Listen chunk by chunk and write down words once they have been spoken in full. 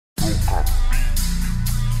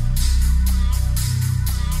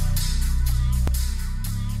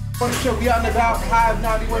We out and about, high of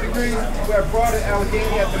 91 degrees. We're abroad in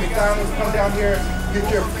Allegheny at the McDonald's. Come down here, get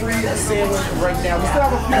your free sandwich right now. We still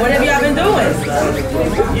have a few. What have y'all been doing?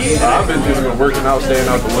 I've been just working out, staying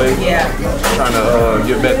out the way. Yeah. Trying to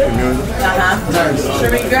give back to the community.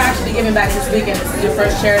 Shariff, you're actually giving back this weekend. This is your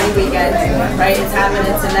first charity weekend, right? It's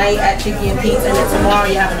happening tonight at Chicky and Pete's, and then tomorrow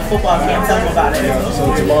you're having a football camp. Tell them about it. Yeah,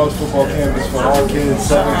 so tomorrow's football camp is for all kids,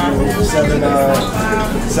 from 7 to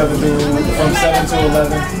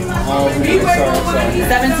 11.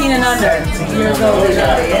 17 and under years old.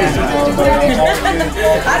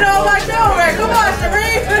 I know about you, right? Come on,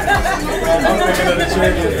 Shariff. I'm thinking of the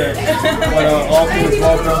charity event. But all kids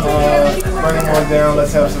welcome. Bring them on down.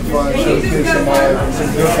 Let's have some fun. Show the kids some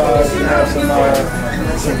good vibes. And have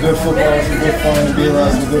some good football, some good fun, and be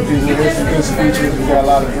around some good people. There's some good speeches. We got a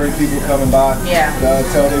lot of great people coming by. Yeah.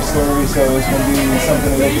 Tell their story, so it's going to be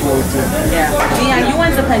something to look forward to. Yeah. Dion, you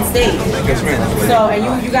went to Penn State. Yes, ma'am. So,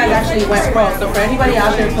 and you guys actually went pro. So for anybody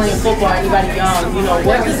out there playing football, anybody young, you know,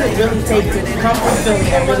 what does it really take to come from Philly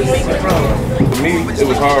and really make it pro? For me, it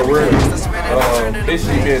was hard work.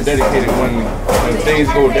 Basically being dedicated when things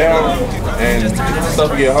go down and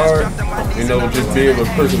stuff get hard. You know, just be able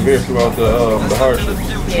to persevere throughout the hardships.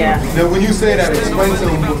 Yeah. Now, when you say that, explain to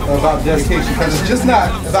them about dedication, because it's just not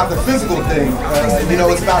about the physical thing. You know,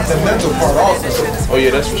 it's about the mental part also. Oh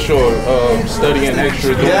yeah, that's for sure. Studying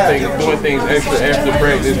extra, doing things extra after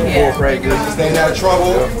practice, before practice. Staying out of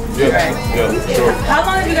trouble. Yeah, sure. How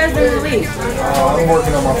long have you guys been in the league? I'm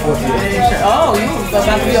working on my 4th year. Oh, you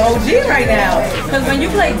about to be an OG right now. Because when you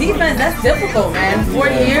play defense, that's difficult, man.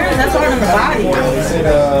 40 years, that's hard on the body. They say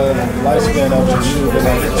the lifespan of a shoe is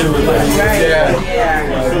like 2 or 3 years.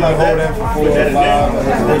 Yeah. I feel like holding for 4 or 5,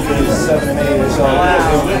 and 7 and 8 or so.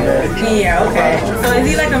 Yeah, okay. So is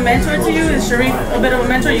he like a mentor to you? Is Shariff a bit of a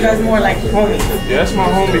mentor? You guys more like homies? Yeah, that's my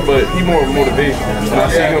homie, but he more motivation.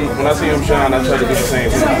 When I see him shine, I try to do the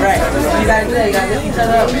same thing. Right. You gotta do that. You gotta lift each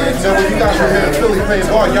other up. So when you guys were here in Philly playing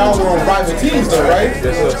ball, y'all were on rival teams though, right?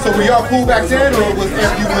 Yes, sir. So were y'all cool back then, or was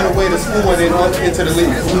after you went away to school and then up into the league?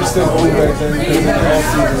 We still cool back then because in the off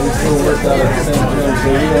season we still worked out at the same gym, so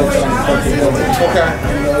we all trying to fuck together. Okay.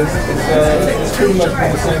 You know, it's pretty much been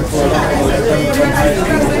the same for a long time. From high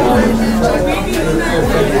school.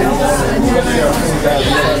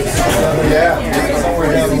 Yeah. Somewhere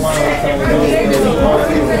down the line, we're trying to go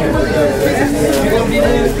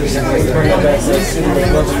bring back that city of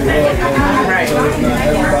luxury. Right. So it's not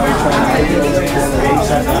everybody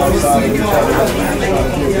trying to outside of each other.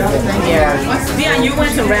 Yeah. Dion, you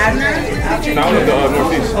went to Radnor? No, I went to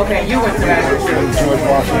Northeast. Okay, you went to Radnor. George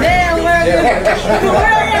Washington. Damn, where are you Radnor from?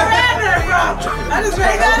 I just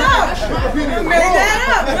made that up. Made that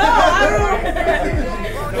up. No, I don't.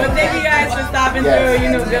 Well, thank you guys for stopping through. You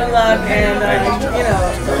know, good luck, and you know,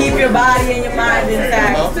 keep your body and your mind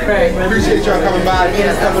intact. Right. Appreciate y'all coming by.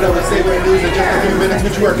 Just coming up and say what news in just a few minutes.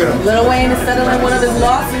 What you working on? Lil Wayne is settling one of his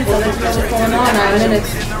lawsuits. I'll let you know what's going on. 9 minutes.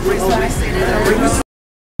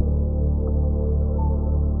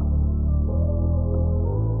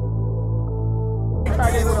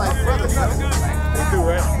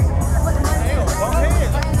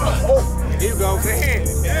 Here you go, man.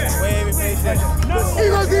 He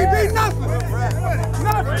gonna beat nothing.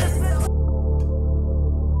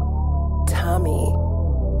 Tommy.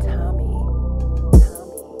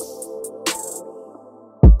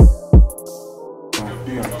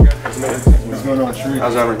 What's going on, Shariff?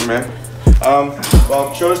 How's everything, man?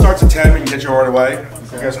 Well, show starts at 10. We can get your order away.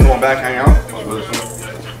 You guys can go back, hang out.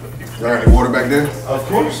 All right, water back there? Of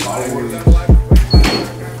course.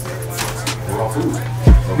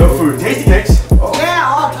 No food. Tasty cakes. Yeah,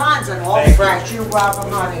 all kinds and all fresh. You rob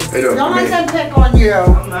them, honey. They do. Don't let them pick on you. All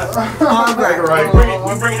right.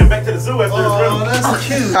 We're bringing them back to the zoo after this room. That's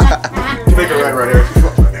cute. Make it right here.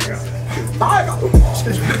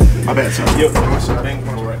 My bad, son. Yep.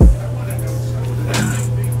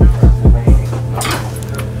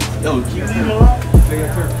 Yo, keep leaving it alone.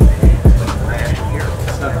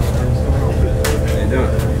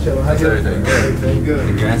 How's everything? Good. Good.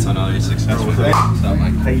 Congrats on all your success with it.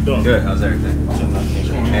 How you doing? Good. How's everything?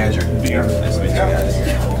 Andrew. Nice to meet you guys.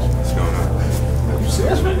 What's going on?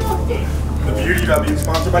 The beauty about being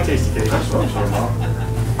sponsored by Tasty Cake.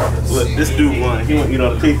 Look, this dude won. He went eat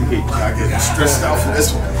all the Tasty Cake. I get stressed out for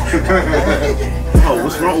this one. Oh,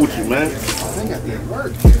 what's wrong with you, man? I think I did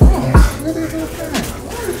work.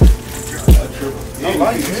 I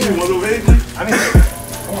like it. You want to wait? I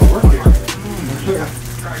want to work here.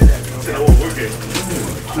 I said I want to work here.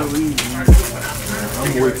 I'm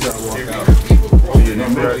gonna wait till I walk out. See your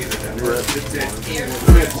number.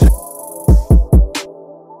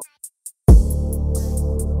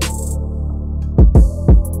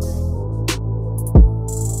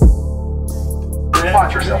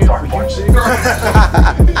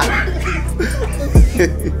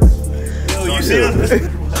 You see us?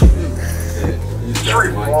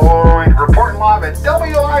 Shariff, Floyd, reporting live at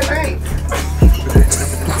WIP.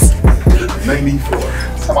 94.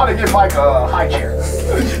 Somebody give Mike a high chair.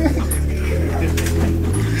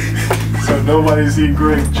 So nobody seen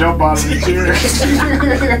Greg jump out of the chair.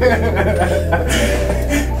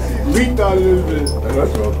 Leaped out of this bitch.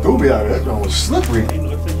 That's what threw me out of that. That was slippery.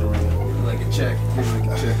 Like a check. Like a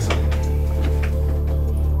check something.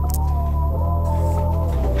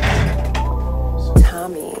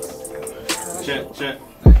 Tommy. Check.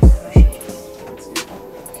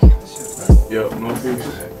 Yo, no offense.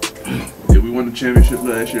 Yeah, we won the championship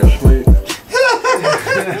last year. I played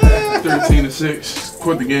 13-6.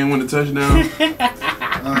 Caught the game, won the touchdown.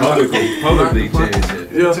 Public league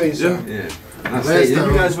championship. Yeah. Did you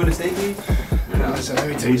guys win the state league? Listen, let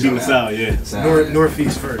me tell We you beat the something. South, yeah.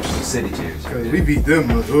 Northeast first. City championship. Because we beat them,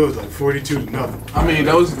 it was like 42-0. I mean,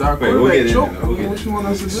 that was our Wait, we'll get quarterback into choke. it, we'll get What you want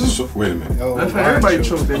us to do? Wait a minute. That's why everybody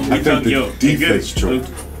choked that I year. think the defense choked.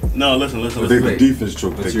 No, listen. I think the defense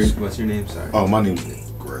choked. What's your name? Sorry. Oh, my name's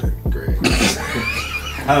Greg.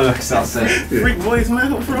 I don't know because I'll say. Freak voice,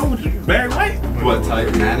 man. What's wrong with you? Bad right? What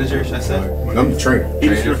type? Manager, should I say? I'm the trainer.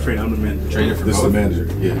 He's your friend. I'm the man. Trainer for This is the both? manager.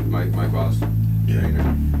 Yeah. Mike Wallace.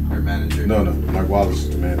 Trainer. Or manager? No. Mike Wallace is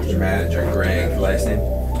the manager. Manager. Greg. Last name?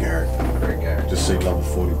 Garrett. Greg Garrett. Just say level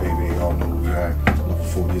 40, baby. They all know who we are. Level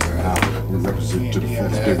 40 is an hour. We represent to the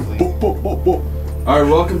fullest degree. Boop, boop, boop, boop. All right,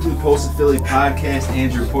 welcome to the Pulse of Philly podcast.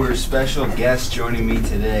 Andrew Porter, special guest joining me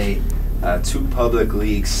today. Two public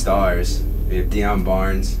league stars. We have Deion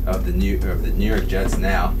Barnes of the New York Jets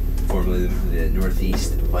now, formerly the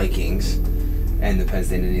Northeast Vikings, and the Penn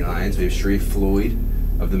State Nittany Lions. We have Shariff Floyd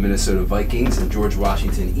of the Minnesota Vikings and George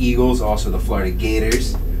Washington Eagles, also the Florida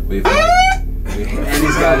Gators. We have and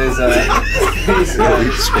he's got his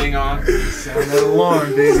thing on. Sound that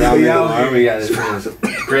alarm, baby. Sound that alarm. We got his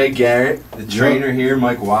Greg Garrett, the trainer here,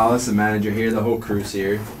 Mike Wallace, the manager here, the whole crew's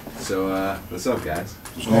here. So, what's up, guys?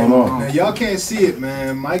 What's going on? Now, y'all can't see it,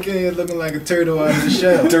 man. Mike ain't looking like a turtle out of the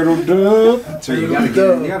shell. Turtle dub. So you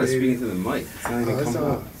gotta speak into the mic. It's not even coming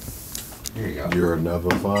up. Here you go. You're never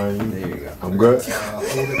fine. There you go. I'm good.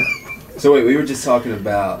 So wait, we were just talking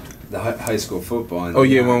about the high school football. And Oh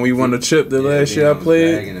yeah, when we won the chip the last year I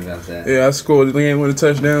played. Bragging about that. Yeah, I scored the game with a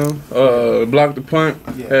touchdown. Blocked the punt.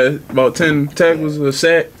 Had about 10 tackles, a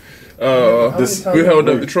sack. We held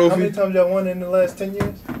up the How trophy. many times y'all won in the last 10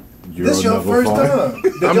 years? You're This your never first fine. time.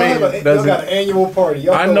 Did y'all mean, have y'all got an annual party.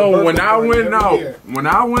 Y'all I throw a know birthday when I party went every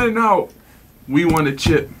out, year. we won a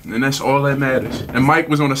chip, and that's all that matters. And Mike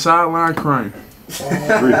was on the sideline crying,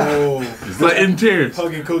 like in tears.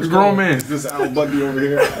 Hugging Coach Grown man. This Al Bundy over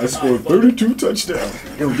here. I scored 32 touchdowns.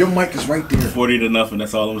 Yo, your mic is right there. 40-0.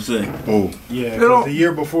 That's all I'm saying. Oh, Yeah, You know- 'cause the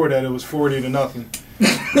year before that it was 40-0.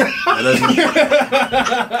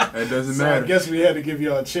 That doesn't So I matter. guess we had to give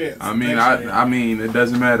y'all a chance. I mean, Next year. I mean, it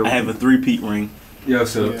doesn't matter. I have a 3-peat ring. Yo,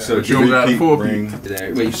 so But you don't got a full ring. beat.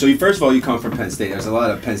 there. Wait, so first of all, you come from Penn State. There's a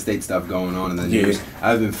lot of Penn State stuff going on in the news.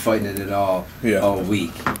 I've been fighting it all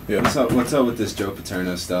week. Yeah. What's up with this Joe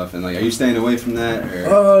Paterno stuff? And like, are you staying away from that?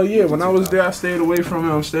 Or? Yeah. When I was there, I stayed away from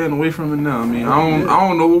it. I'm staying away from it now. I mean, I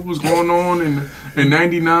don't know what was going on in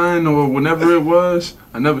 '99 or whenever it was.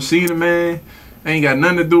 I never seen it, man. Ain't got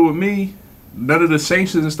nothing to do with me. None of the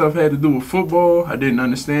sanctions and stuff had to do with football. I didn't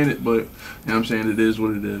understand it, but you know what I'm saying, it is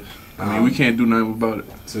what it is. I mean, we can't do nothing about it.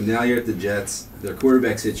 So now you're at the Jets. Their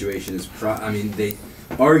quarterback situation is, they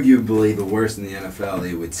arguably the worst in the NFL.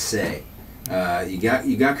 They would say. You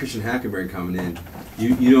got Christian Hackenberg coming in.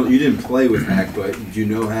 You didn't play with Hack, but did you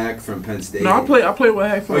know Hack from Penn State? No, I played with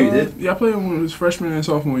Hack. Oh, you did? Yeah, I played when it was freshman and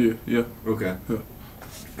sophomore year. Yeah. Okay.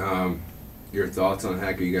 Yeah. Your thoughts on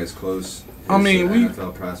Hack? Are you guys close? I mean,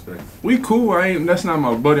 NFL prospect. We cool. That's not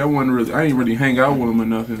my buddy. I ain't really hang out with him or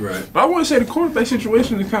nothing. Right. But I want to say the quarterback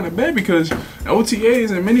situation is kind of bad because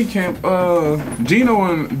OTAs and minicamp,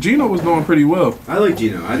 Gino was doing pretty well. I like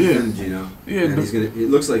Gino. I defend Gino. Yeah, and it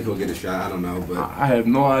looks like he'll get a shot. I don't know, but I have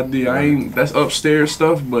no idea. That's upstairs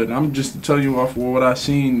stuff, but I'm just to tell you off what I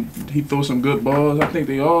seen. He throws some good balls. I think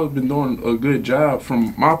they all been doing a good job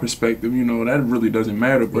from my perspective. You know, that really doesn't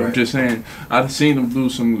matter. But I'm just saying, I've seen him throw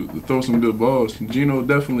some good balls. Gino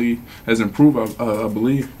definitely has improved. I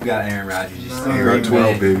believe. We got Aaron Rodgers. He's still I got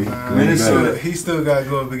 12, baby. Minnesota. He still got to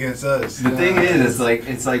go up against us. The thing is,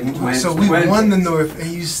 it's like when, so we won the North,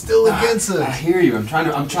 and you still against us. I hear you. I'm trying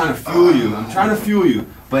to fuel you. I'm trying to fuel you.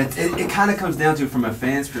 But it kind of comes down to, from a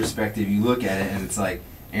fan's perspective, you look at it and it's like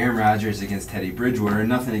Aaron Rodgers against Teddy Bridgewater.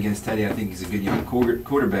 Nothing against Teddy. I think he's a good young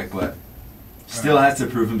quarterback, but still has to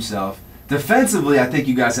prove himself. Defensively, I think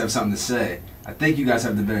you guys have something to say. I think you guys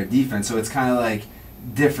have the better defense. So it's kind of like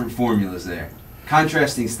different formulas there,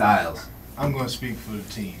 contrasting styles. I'm going to speak for the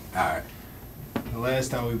team. All right. The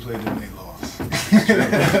last time we played them, they lost.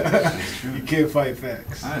 That's true. You can't fight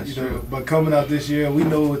facts. That's you know, true. but coming out this year, we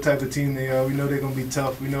know what type of team they are. We know they're going to be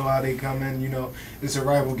tough. We know how they come in. You know, it's a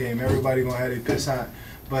rival game. Everybody going to have their piss hot.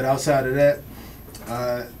 But outside of that,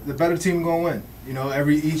 the better team going to win. You know,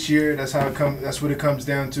 each year, that's how it comes. That's what it comes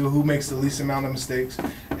down to. Who makes the least amount of mistakes?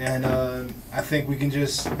 And I think we can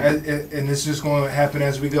just, and it's just going to happen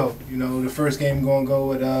as we go. You know, the first game going to go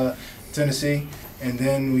with Tennessee, and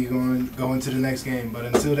then we going to go into the next game. But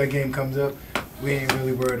until that game comes up, we ain't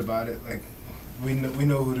really worried about it. Like, we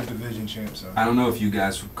know who the division champs are. I don't know if you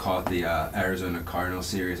guys caught the Arizona Cardinals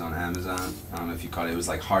series on Amazon. I don't know if you caught it. It was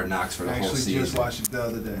like Hard Knocks for the whole season. I actually just watched it the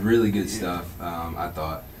other day. Really good stuff, I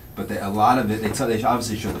thought. But a lot of it, they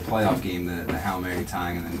obviously showed the playoff game, the Hail Mary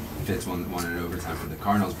tying, and then Fitz won in overtime for the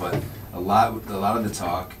Cardinals. But a lot of the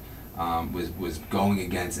talk was going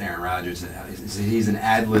against Aaron Rodgers. He's an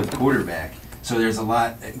ad-lib quarterback. So there's a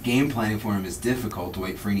lot. Game planning for him is difficult.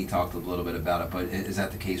 Dwight Freeney talked a little bit about it, but is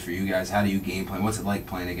that the case for you guys? How do you game plan? What's it like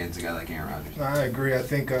playing against a guy like Aaron Rodgers? No, I agree. I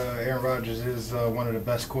think Aaron Rodgers is one of the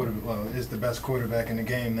best is the best quarterback in the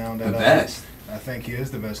game now. That the best. I think he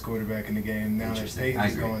is the best quarterback in the game now that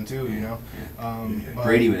Peyton's going too. You know,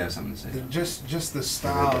 Brady would have something to say. Just the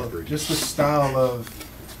style of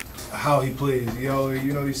how he plays. You know,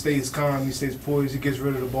 he stays calm, he stays poised, he gets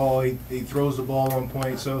rid of the ball, he throws the ball on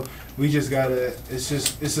point. So we just gotta. It's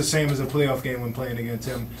the same as a playoff game when playing against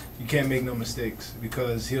him. You can't make no mistakes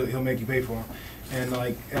because he'll make you pay for them. And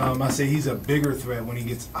like I say, he's a bigger threat when he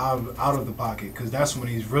gets out of the pocket, because that's when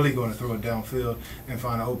he's really going to throw it downfield and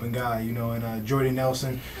find an open guy. You know, and Jordy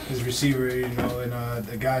Nelson, his receiver, you know, and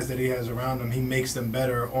the guys that he has around him, he makes them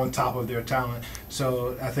better on top of their talent.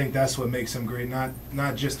 So I think that's what makes him great. Not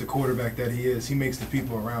just the quarterback that he is. He makes the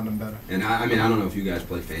people around him better. And I mean, I don't know if you guys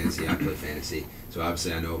play fantasy. I play fantasy, so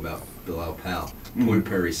obviously I know about Bilal Powell. Point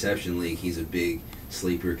per reception league, he's a big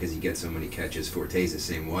sleeper because he gets so many catches. Forte's the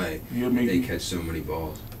same way. They catch so many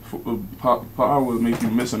balls. Power will make you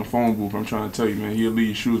miss in the phone booth. I'm trying to tell you, man. He'll leave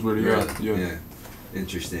your shoes where they are. Yeah.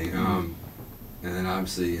 Interesting. And then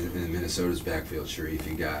obviously in Minnesota's backfield, Shariff,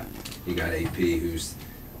 you got AP, who's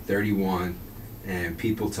 31, and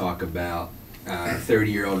people talk about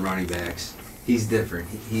 30-year-old running backs. He's different.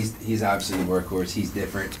 He's obviously the workhorse. He's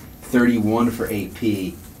different. 31 for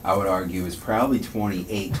AP, I would argue, is probably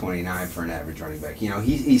 28, 29 for an average running back. You know,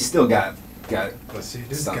 he's still got. But see,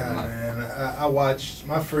 this guy, man, I watched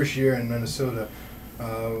my first year in Minnesota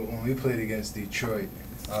when we played against Detroit.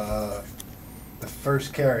 The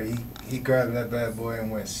first carry, he grabbed that bad boy and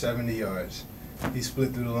went 70 yards. He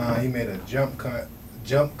split through the line. He made a jump cut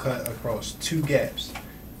across 2 gaps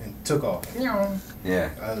and took off. Yeah.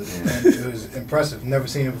 And it was impressive. Never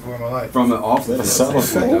seen him before in my life. From the off the sound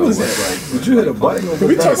effect. What was that? Did you hit a button? Can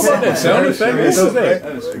we talk about that sound effect? What was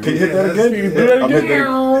that? Can you hit that again? Can you hit that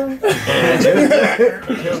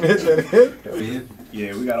again?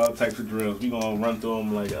 Yeah, we got all types of drills. We're going to run through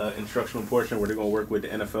them like an instructional portion where they're going to work with the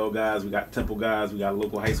NFL guys. We got Temple guys. We got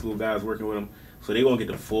local high school guys working with them. So they're going to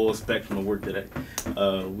get the full spectrum of work today.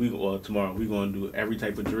 Tomorrow we're going to do every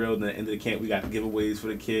type of drill. And at the end of the camp, we got giveaways for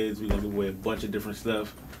the kids. We're going to give away a bunch of different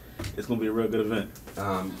stuff. It's going to be a real good event.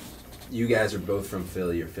 You guys are both from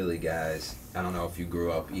Philly. You're Philly guys. I don't know if you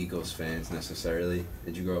grew up Eagles fans necessarily.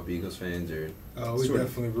 Did you grow up Eagles fans or? We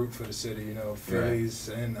definitely root for the city. You know, Phillies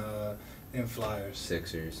and Flyers.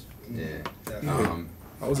 Sixers. Yeah.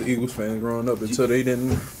 I was an Eagles fan growing up until they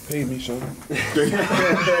didn't pay me, so.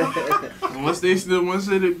 once they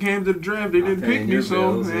came to the draft, they didn't pick me, so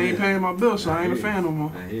bills, they ain't paying my bill, so I ain't a fan no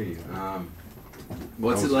more. I hear you.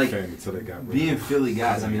 What's it like being Philly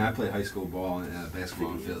guys? I mean, I played high school ball and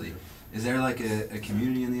basketball in Philly. Is there like a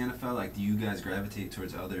community in the NFL? Like, do you guys gravitate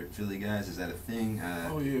towards other Philly guys? Is that a thing?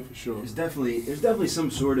 Oh yeah, for sure. There's definitely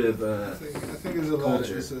some sort of I think there's a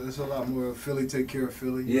culture. lot. It's a lot more Philly take care of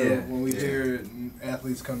Philly. Yeah. You know, when we hear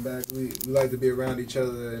athletes come back, we like to be around each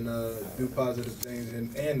other and do positive things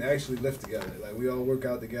and actually lift together. Like, we all work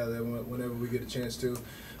out together whenever we get a chance to.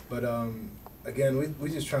 But again, we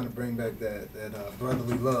just trying to bring back that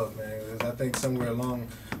brotherly love, man. Because I think somewhere along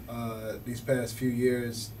these past few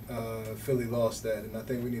years, Philly lost that, and I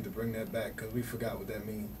think we need to bring that back because we forgot what that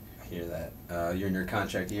means. I hear that. You're in your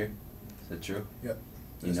contract year. Is that true? Yep.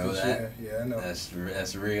 You know that? Yeah, I know. That's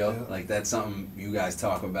real. Yeah. Like that's something you guys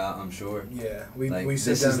talk about, I'm sure. Yeah, Like, we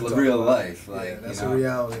sit this down is and talk real about life. it. Like, Yeah, that's you know? a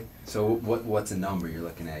reality. So what's a number you're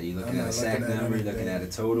looking at? You looking I'm at a not sack looking at number? You looking at a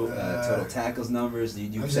total total tackles numbers? Do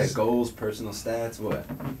you I'm set just- goals, personal stats? What?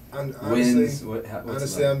 Honestly, Wins? What's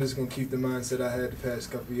honestly, it like? I'm just gonna keep the mindset I had the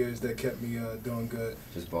past couple of years that kept me doing good.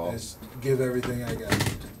 Just ball. Just give everything I got.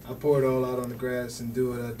 I pour it all out on the grass and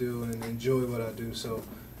do what I do and enjoy what I do. So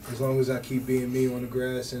as long as I keep being me on the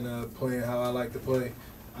grass and playing how I like to play,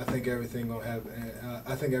 I think everything gonna have.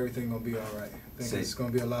 I think everything gonna be all right. I think it's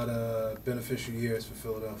gonna be a lot of beneficial years for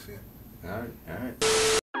Philadelphia. All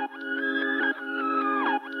right.